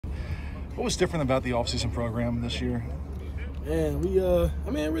What was different about the offseason program this year? And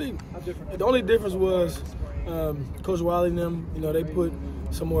really, the only difference was Coach Wiley and them, they put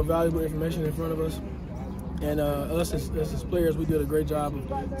some more valuable information in front of us. And us as players, we did a great job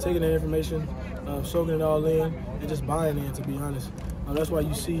of taking that information, soaking it all in, and just buying in, to be honest. That's why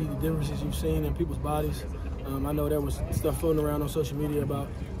you see the differences you've seen in people's bodies. I know there was stuff floating around on social media about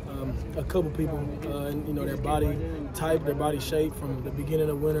a couple people and their body type, their body shape from the beginning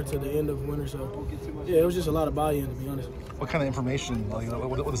of winter to the end of winter. So, yeah, it was just a lot of buy-in, to be honest. What kind of information? Like,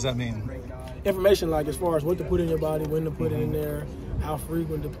 what does that mean? Information like as far as what to put in your body, when to put it in there, how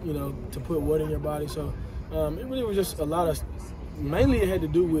frequent to put what in your body. So it really was just a lot of. Mainly, it had to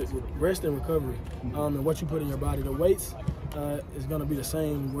do with rest and recovery and what you put in your body. The weights is going to be the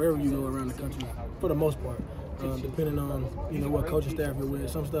same wherever you go around the country for the most part. Depending on what coaching staff you're with.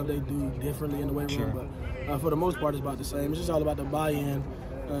 Some stuff they do differently in the weight room, but for the most part it's about the same. It's just all about the buy-in.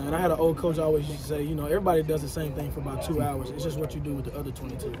 And I had an old coach always used to say, everybody does the same thing for about 2 hours. It's just what you do with the other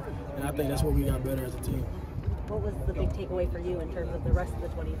 22. And I think that's what we got better as a team. What was the big takeaway for you in terms of the rest of the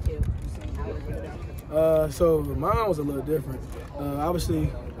 22 hours of the day? So mine was a little different.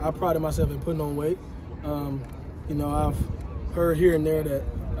 Obviously, I prided myself in putting on weight. I've heard here and there that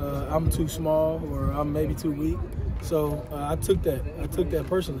I'm too small or I'm maybe too weak. So I took that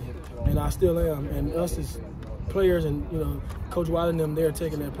personally, and I still am. And us as players and, Coach Wiley and them, they're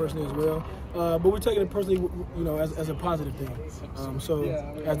taking that personally as well. But we're taking it personally, as a positive thing. So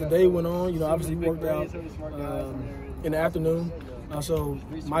as the day went on, obviously we worked out in the afternoon. So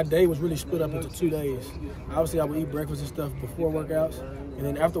my day was really split up into 2 days. Obviously, I would eat breakfast and stuff before workouts, and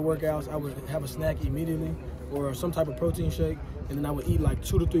then after workouts, I would have a snack immediately or some type of protein shake, and then I would eat like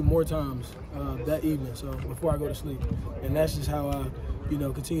 2 to 3 more times that evening, so before I go to sleep. And that's just how I,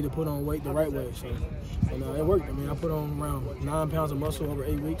 continue to put on weight the right way. So, and it worked. I mean, I put on around 9 pounds of muscle over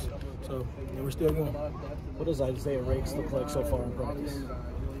 8 weeks, so and we're still going. What does Isaiah Rakes look like so far in practice?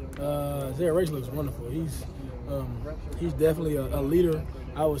 Isaiah Rakes looks wonderful. He's definitely a leader,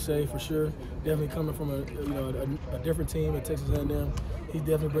 I would say, for sure. Definitely coming from a different team at Texas A&M. He's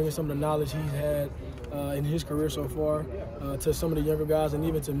definitely bringing some of the knowledge he's had in his career so far to some of the younger guys, and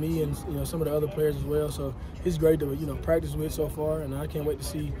even to me and some of the other players as well. So he's great to practice with so far, and I can't wait to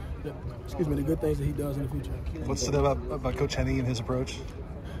see the good things that he does in the future. What's it about Coach Henne and his approach?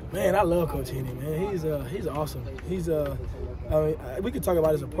 Man, I love Coach Henne, man. He's awesome. We could talk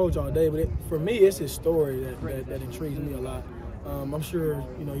about his approach all day, but for me, it's his story that intrigues me a lot. I'm sure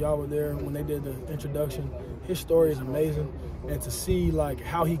y'all were there when they did the introduction. His story is amazing, and to see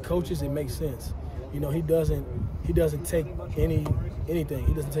how he coaches, it makes sense. He doesn't take anything.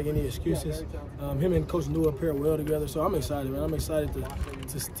 He doesn't take any excuses. Him and Coach Lua pair well together, so I'm excited, man. I'm excited to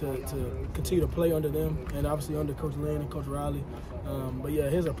continue to play under them, and obviously under Coach Lynn and Coach Riley. But yeah,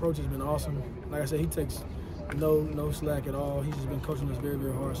 his approach has been awesome. Like I said, he takes no slack at all. He's just been coaching us very,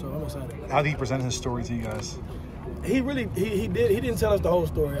 very hard, so I'm excited. How did he present his story to you guys? He didn't tell us the whole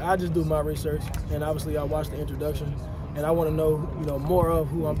story. I just do my research, and obviously I watched the introduction, and I want to know more of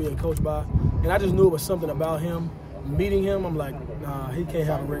who I'm being coached by. And I just knew it was something about him. Meeting him, I'm like, nah, he can't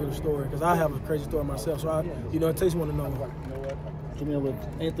have a regular story, because I have a crazy story myself. So it takes one to know one. Jamil, with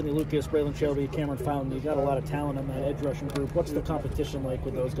Anthony Lucas, Braylon Shelby, Cameron Fountain, you got a lot of talent on that edge rushing group. What's the competition like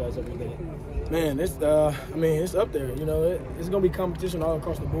with those guys every day? Man, it's up there. It's going to be competition all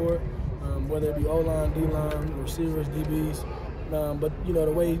across the board, whether it be O-line, D-line, receivers, DBs. But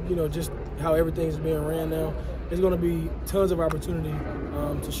the way just how everything's being ran now, there's going to be tons of opportunity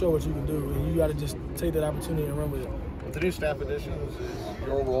to show what you can do, and you got to just take that opportunity and run with it. With the new staff additions,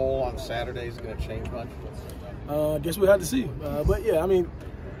 your role on Saturdays is going to change much? I guess we'll have to see. But yeah, I mean,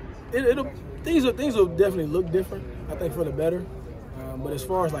 things will definitely look different, I think, for the better. But as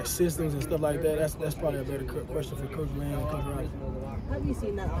far as systems and stuff like that, that's probably a better question for Coach Lane and Coach Riley. How have you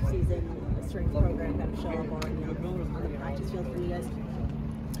seen that offseason strength program kind of show up on the practice field for you guys?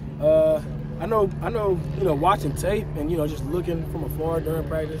 I know, watching tape and, just looking from afar during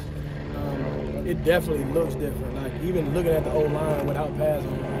practice, it definitely looks different. Even looking at the O-line without pads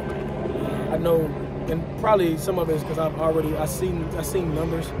on, I know, and probably some of it is because I've seen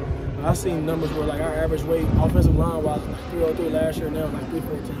numbers. I've seen numbers where our average weight, offensive line wise, 303 last year, now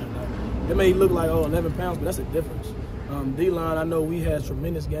 314. It may look like 11 pounds, but that's a difference. D-line, I know we had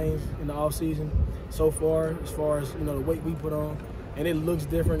tremendous gains in the offseason so far as the weight we put on. And it looks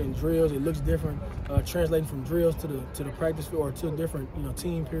different in drills. It looks different translating from drills to the practice field or to different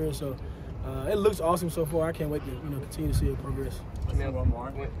team periods. So it looks awesome so far. I can't wait to continue to see it progress. Jamil,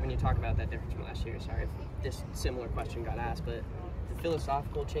 when you talk about that difference from last year, sorry if this similar question got asked, but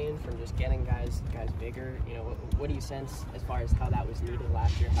philosophical change from just getting guys bigger? You know, what do you sense as far as how that was needed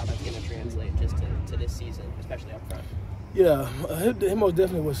last year, how that's going to translate just to this season, especially up front? Yeah, it most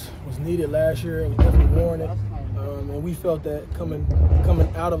definitely was needed last year. It was definitely warranted, and we felt that coming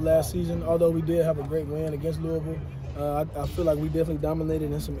out of last season. Although we did have a great win against Louisville, I feel like we definitely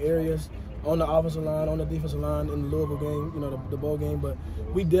dominated in some areas on the offensive line, on the defensive line in the Louisville game, you know, the bowl game. But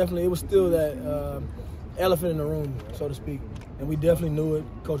it was still that elephant in the room, so to speak. And we definitely knew it.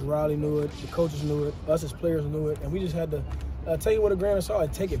 Coach Riley knew it. The coaches knew it. Us as players knew it. And we just had to take it with a grain of salt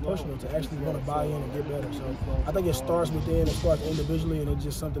and take it personal to actually want to buy in and get better. So I think it starts within, it starts individually, and it's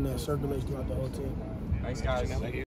just something that circulates throughout the whole team. Thanks, guys. Thank you.